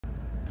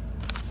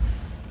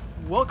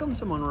Welcome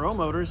to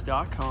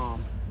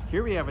MonroeMotors.com.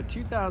 Here we have a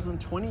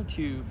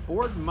 2022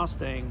 Ford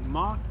Mustang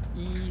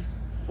Mach-E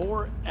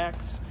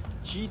 4X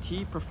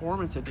GT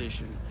Performance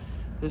Edition.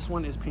 This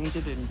one is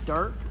painted in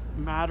dark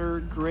matter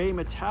gray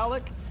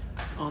metallic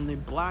on the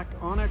black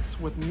onyx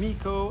with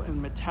Miko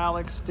and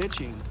metallic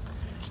stitching.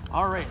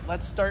 All right,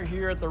 let's start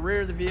here at the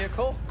rear of the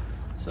vehicle.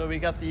 So we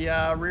got the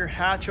rear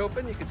hatch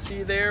open. You can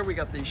see there, we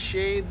got the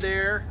shade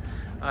there.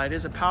 It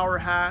is a power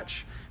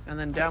hatch. And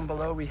then down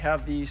below we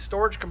have the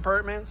storage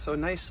compartment. So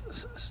nice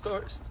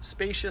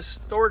spacious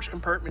storage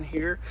compartment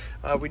here.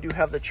 We do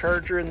have the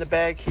charger in the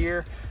bag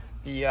here.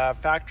 The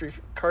factory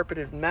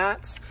carpeted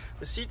mats.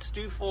 The seats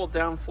do fold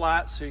down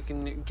flat, so you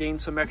can gain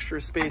some extra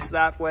space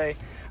that way.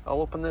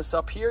 I'll open this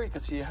up here. You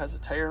can see it has a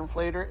tire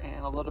inflator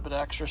and a little bit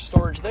of extra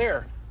storage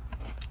there.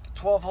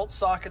 12-volt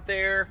socket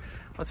there.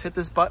 Let's hit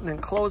this button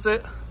and close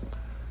it.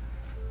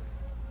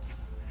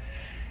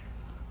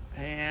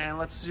 And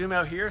let's zoom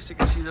out here so you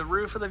can see the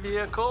roof of the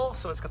vehicle.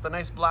 So it's got the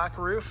nice black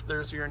roof.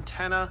 There's your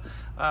antenna,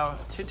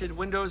 tinted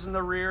windows in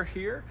the rear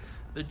here,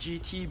 the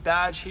GT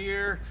badge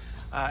here,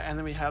 and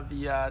then we have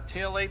the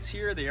tail lights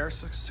here. They are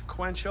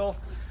sequential,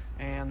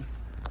 and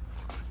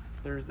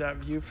there's that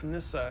view from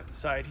this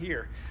side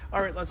here.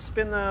 All right, let's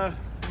spin the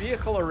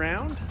vehicle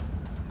around.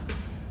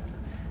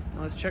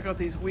 Now let's check out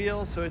these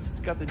wheels. So it's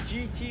got the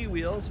GT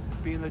wheels,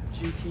 being the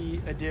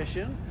GT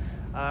edition.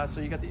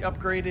 So you got the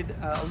upgraded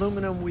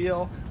aluminum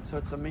wheel. So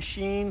it's a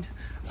machined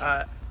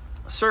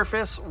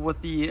surface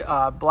with the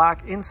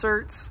black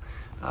inserts.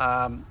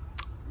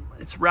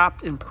 It's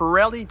wrapped in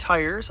Pirelli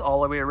tires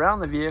all the way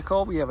around the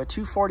vehicle. We have a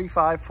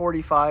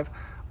 245/45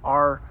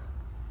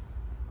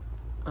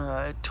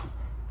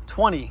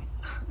 R20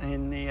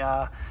 in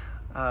the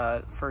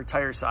for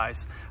tire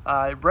size.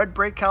 Red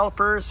brake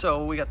calipers.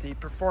 So we got the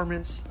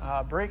performance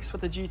brakes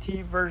with the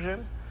GT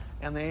version,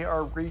 and they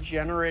are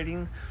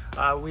regenerating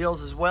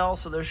wheels as well.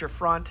 So there's your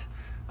front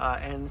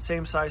and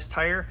same size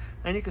tire.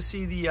 And you can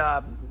see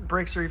the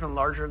brakes are even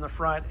larger in the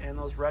front, and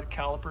those red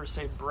calipers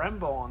say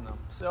Brembo on them.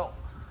 So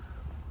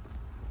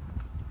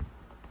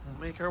we'll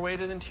make our way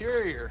to the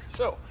interior.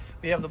 So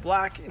we have the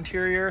black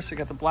interior. So you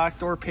got the black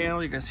door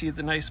panel. You can see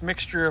the nice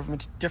mixture of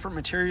different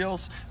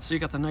materials. So you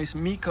got the nice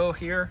Miko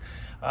here.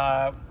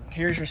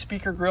 Here's your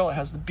speaker grill. It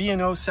has the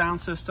B&O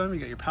sound system. You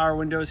got your power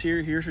windows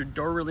here. Here's your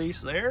door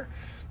release there.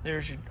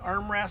 There's your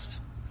armrest.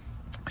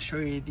 I'll show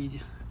you the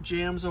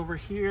jams over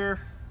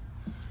here.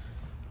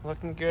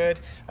 Looking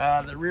good.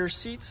 The rear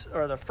seats,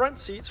 or the front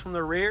seats from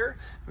the rear.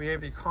 We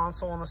have your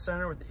console in the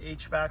center with the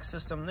HVAC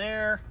system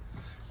there.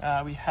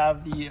 We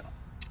have the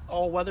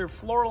all-weather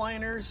floor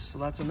liners, so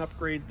that's an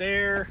upgrade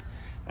there.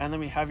 And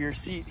then we have your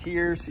seat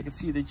here, so you can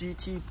see the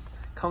GT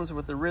comes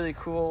with the really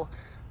cool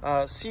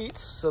seats.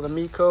 So the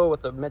Miko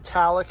with the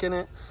metallic in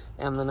it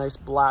and the nice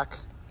black.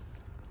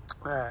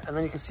 And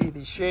then you can see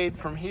the shade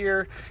from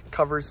here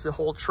covers the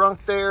whole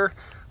trunk there.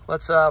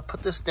 Let's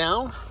put this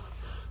down.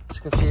 As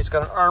you can see, it's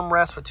got an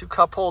armrest with two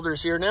cup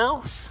holders here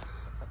now.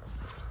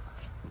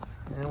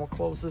 And we'll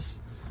close this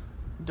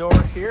door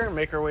here and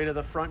make our way to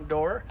the front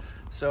door.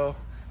 So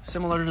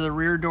similar to the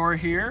rear door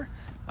here,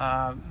 you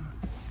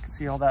can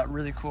see all that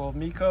really cool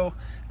Miko.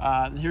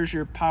 Here's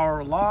your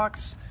power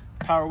locks,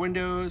 power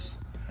windows.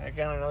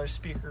 Again, another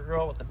speaker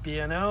grill with the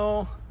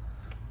B&O.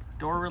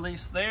 Door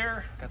release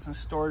there, got some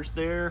storage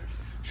there.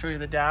 Show you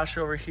the dash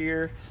over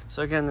here.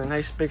 So again, the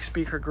nice big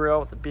speaker grill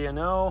with the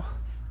B&O.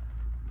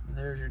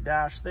 There's your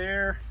dash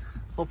there.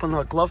 Open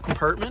the glove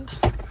compartment.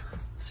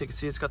 So you can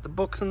see it's got the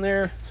books in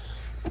there.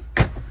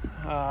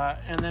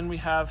 And then we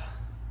have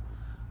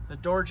the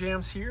door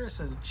jams here. It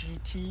says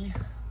GT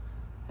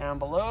down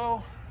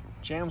below.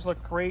 Jams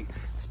look great.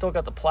 Still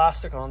got the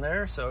plastic on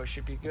there, so it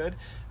should be good.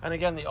 And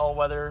again, the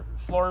all-weather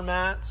floor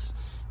mats.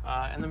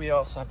 And then we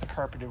also have the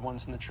carpeted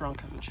ones in the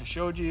trunk, which I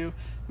showed you.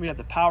 We have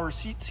the power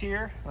seats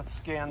here. Let's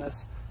scan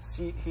this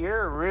seat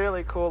here.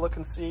 Really cool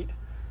looking seat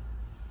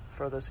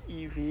for this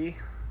EV.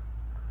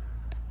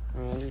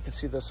 And you can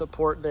see the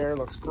support there,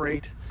 looks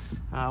great.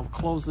 We'll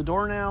close the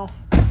door now,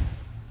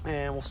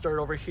 and we'll start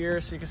over here.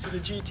 So you can see the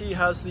GT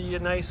has the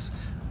nice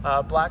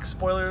black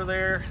spoiler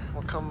there.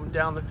 We'll come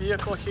down the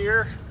vehicle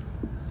here.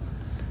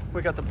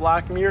 We got the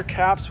black mirror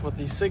caps with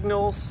the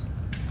signals.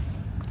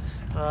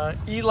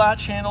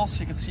 E-latch handles,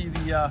 so you can see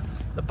the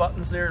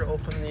buttons there to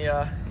open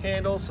the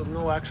handles, so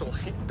no actual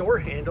door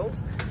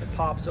handles. It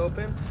pops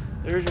open.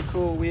 There's your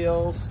cool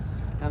wheels,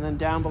 and then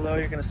down below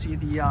you're going to see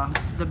the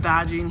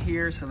badging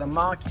here. So the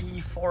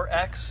Mach-E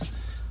 4X,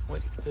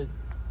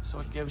 so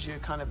it gives you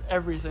kind of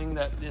everything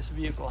that this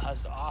vehicle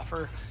has to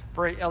offer.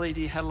 Bright LED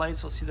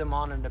headlights, we'll see them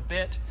on in a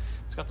bit.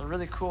 It's got the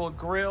really cool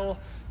grille.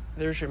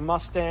 There's your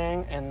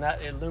Mustang, and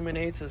that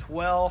illuminates as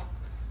well.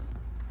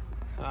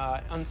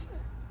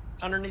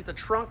 Underneath the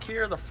trunk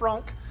here, the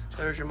frunk,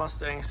 there's your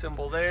Mustang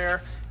symbol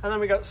there. And then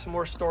we got some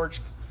more storage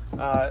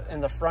in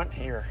the front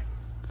here.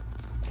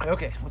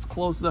 Okay, let's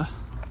close the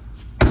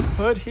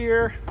hood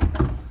here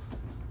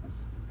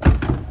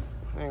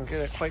and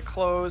get it quite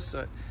closed.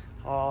 So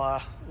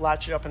I'll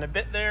latch it up in a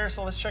bit there.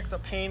 So let's check the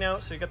paint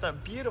out. So you got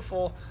that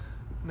beautiful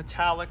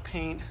metallic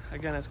paint.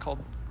 Again, it's called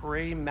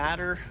gray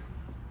matter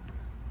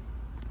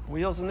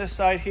wheels on this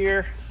side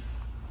here.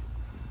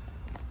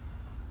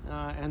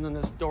 And then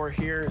this door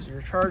here is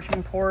your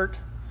charging port.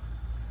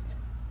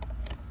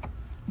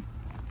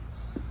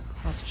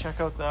 Let's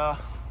check out the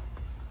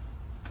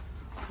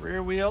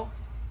rear wheel.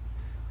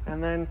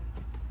 And then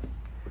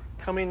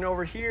coming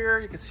over here,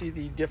 you can see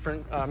the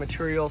different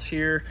materials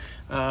here.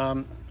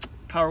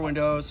 Power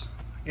windows,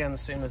 again, the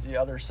same as the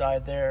other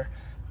side there.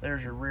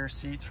 There's your rear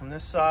seats from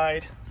this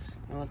side.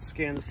 And let's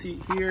scan the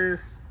seat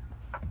here.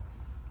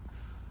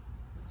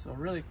 So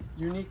really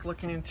unique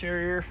looking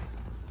interior.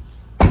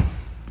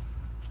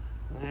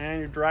 And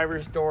your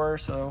driver's door.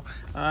 So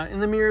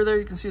in the mirror there,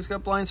 you can see it's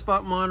got blind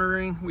spot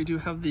monitoring. We do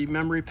have the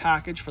memory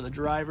package for the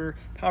driver,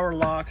 power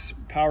locks,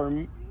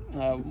 power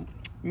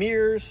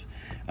mirrors,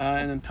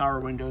 and then power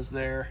windows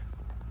there.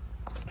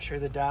 I'll show you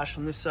the dash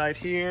on this side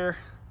here.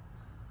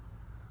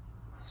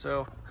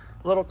 So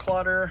a little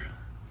clutter,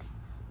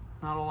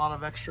 not a lot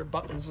of extra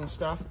buttons and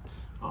stuff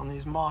on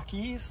these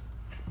Mach-E's.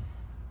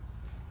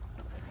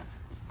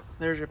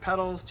 There's your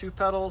pedals, 2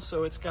 pedals,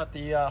 so it's got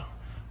the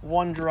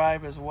one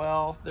drive as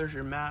well. There's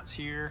your mats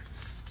here,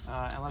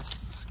 and let's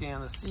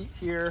scan the seat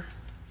here.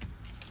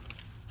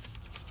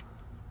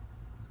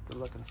 Good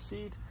looking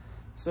seat.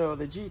 So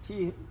the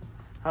GT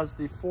has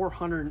the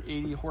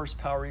 480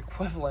 horsepower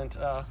equivalent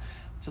to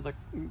the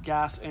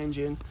gas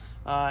engine,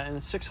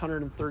 and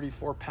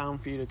 634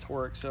 pound-feet of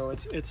torque. So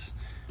it's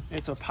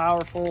a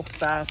powerful,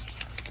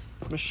 fast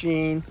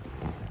machine.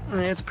 And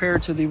it's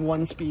paired to the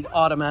 1-speed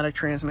automatic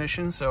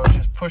transmission, so it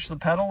just push the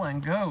pedal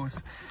and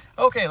goes.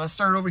 Okay, let's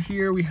start over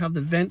here. We have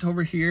the vent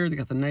over here. They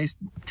got the nice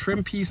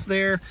trim piece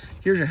there.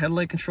 Here's your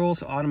headlight control,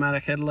 so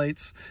automatic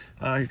headlights.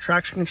 Your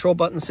traction control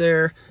buttons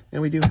there,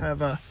 and we do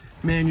have a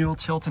manual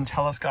tilt and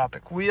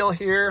telescopic wheel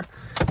here.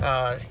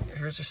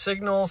 Here's your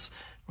signals.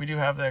 We do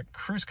have the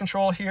cruise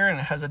control here, and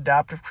it has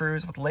adaptive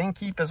cruise with lane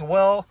keep as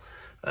well.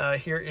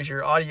 Here is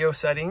your audio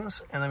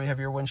settings, and then we have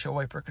your windshield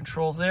wiper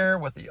controls there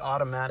with the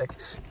automatic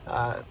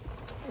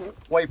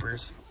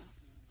wipers.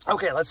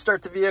 Okay, let's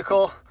start the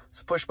vehicle.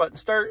 So push button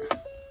start.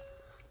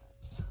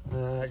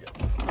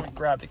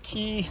 Grab the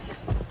key.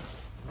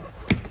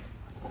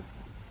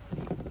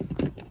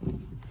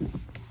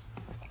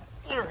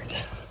 All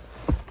right.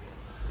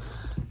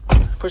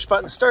 Push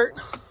button start.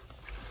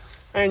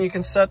 And you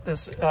can set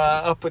this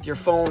up with your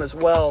phone as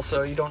well,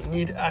 so you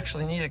don't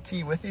actually need a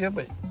key with you,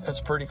 but that's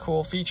a pretty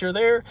cool feature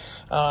there.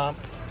 And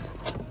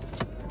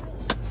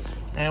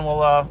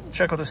we'll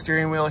check out the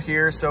steering wheel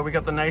here. So we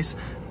got the nice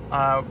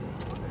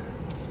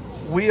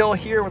wheel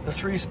here with the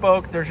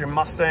 3-spoke. There's your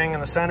Mustang in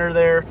the center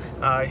there.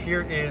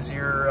 Here is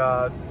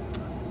your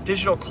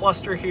digital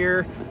cluster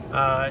here.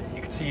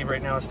 You can see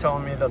right now it's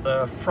telling me that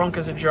the frunk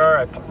is ajar.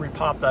 I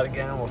repop that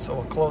again, so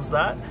we'll close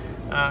that.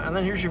 And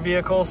then here's your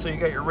vehicle. So you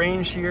got your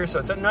range here. So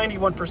it's at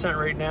 91%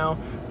 right now.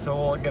 So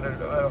we'll get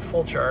it at a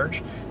full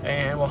charge,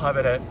 and we'll have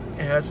it at,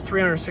 it has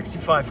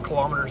 365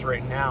 kilometers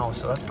right now.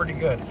 So that's pretty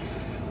good.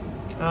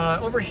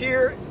 Over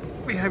here,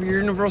 we have your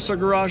universal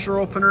garage door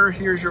opener.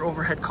 Here's your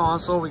overhead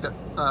console. We got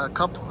a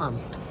couple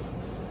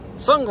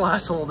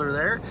sunglass holder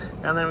there,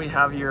 and then we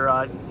have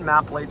your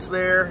map lights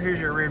there.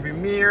 Here's your rear view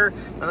mirror,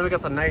 and then we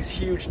got the nice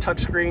huge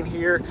touchscreen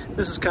here.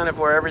 This is kind of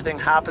where everything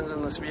happens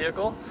in this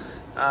vehicle.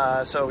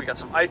 So we got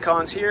some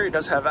icons here. It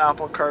does have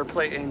Apple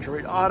CarPlay,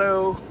 Android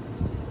Auto,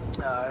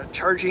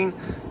 charging.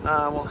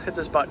 We'll hit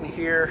this button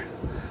here.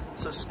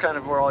 So this is kind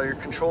of where all your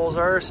controls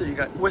are. So you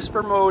got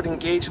whisper mode,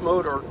 engage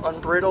mode, or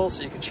unbridle,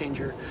 so you can change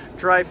your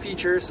drive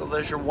features. So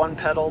there's your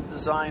 1-pedal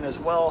design as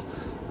well.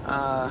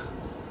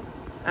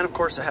 And of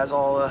course it has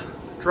all the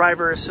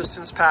driver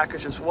assistance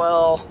package as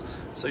well.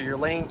 So your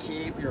lane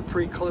keep, your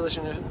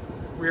pre-collision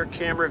rear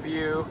camera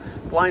view,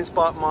 blind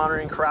spot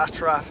monitoring, crash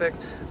traffic,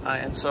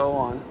 and so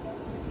on.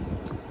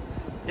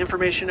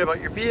 Information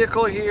about your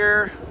vehicle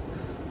here.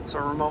 So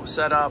remote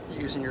setup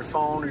using your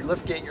phone, your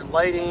lift gate, your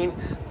lighting.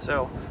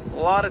 So a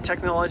lot of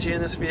technology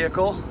in this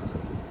vehicle.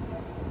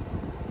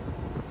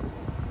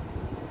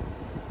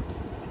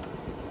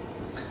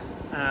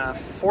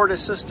 Ford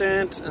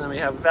Assistant, and then we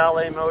have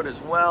valet mode as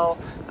well.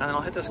 And then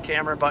I'll hit this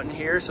camera button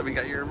here. So we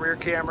got your rear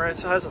camera. It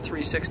has a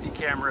 360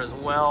 camera as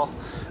well.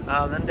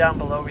 Then down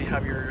below we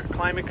have your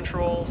climate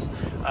controls.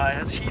 It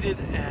has heated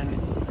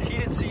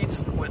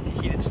seats with the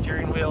heated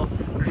steering wheel.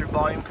 There's your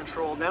volume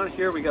control. Down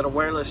here we got a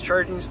wireless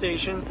charging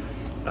station.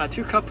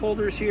 2 cup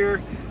holders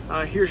here.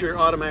 Here's your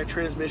automatic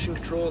transmission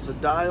control. It's a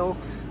dial.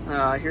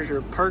 Here's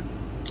your park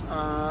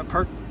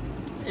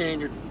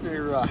and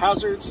your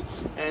hazards,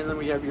 and then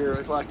we have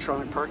your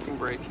electronic parking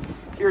brake.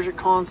 Here's your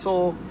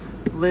console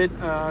lid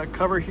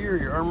cover here.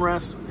 Your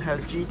armrest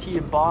has GT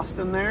embossed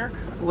in there.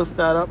 Lift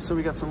that up so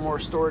we got some more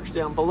storage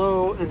down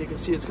below, and you can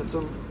see it's got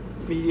some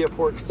media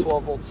ports,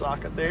 12-volt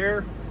socket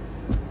there.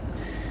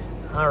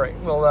 All right,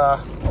 we'll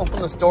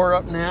open this door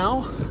up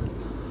now.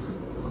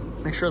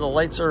 Make sure the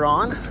lights are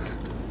on.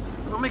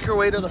 We'll make our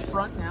way to the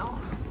front now.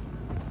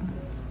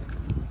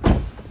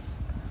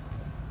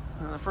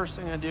 The first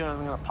thing I do,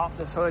 I'm going to pop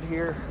this hood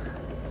here.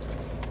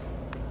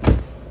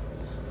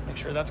 Make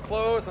sure that's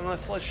closed, and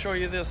let's show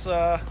you this,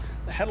 the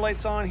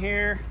headlights on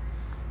here.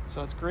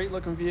 So it's a great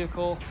looking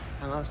vehicle,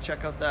 and let's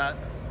check out that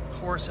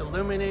horse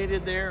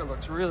illuminated there. It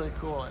looks really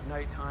cool at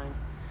nighttime.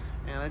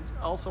 And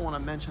I also want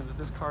to mention that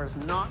this car has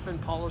not been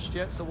polished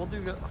yet, so we'll do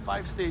a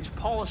 5-stage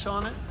polish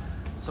on it,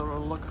 so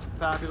it'll look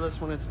fabulous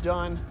when it's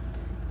done.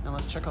 And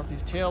let's check out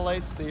these tail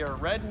lights. They are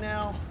red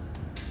now.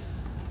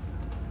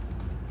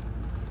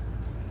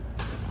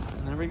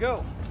 And there we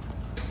go.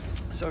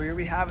 So here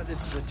we have it.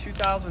 This is a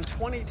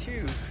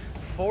 2022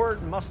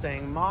 Ford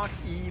Mustang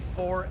Mach-E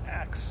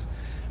 4X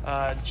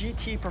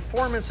GT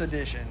Performance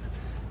Edition.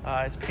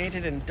 It's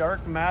painted in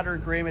dark matter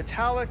gray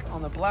metallic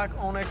on the black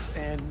onyx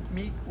and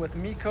with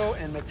Miko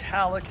and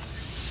metallic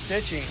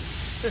stitching.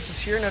 This is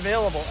here and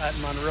available at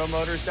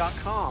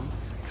monroemotors.com.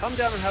 Come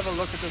down and have a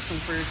look at this one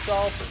for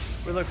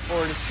yourself. We look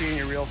forward to seeing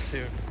you real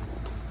soon.